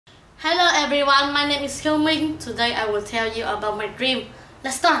Hello everyone, my name is Minh. Today I will tell you about my dream.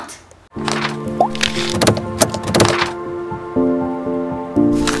 Let's start!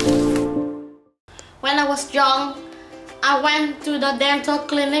 When I was young, I went to the dental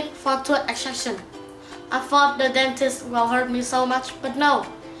clinic for tooth extraction. I thought the dentist will hurt me so much, but no,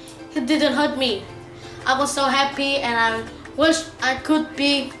 he didn't hurt me. I was so happy and I wish I could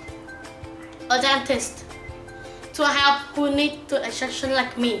be a dentist to help who need tooth extraction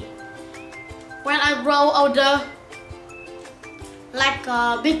like me. When I grow older, like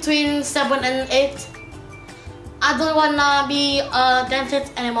between 7 and 8, I don't wanna be a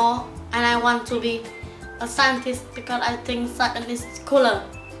dentist anymore, and I want to be a scientist because I think science is cooler.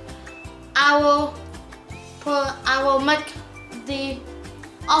 I will make the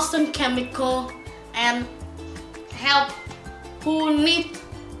awesome chemical and help who need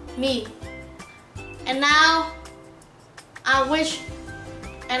me. And now I wish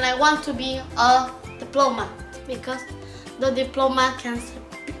and I want to be a diplomat because the diplomat can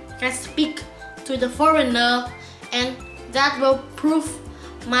speak to the foreigner, and that will prove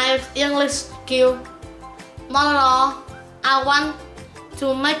my English skill. Not at all, I want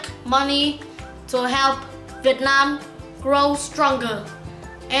to make money to help Vietnam grow stronger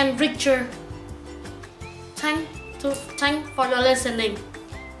and richer. Thanks for your listening.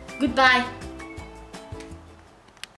 Goodbye.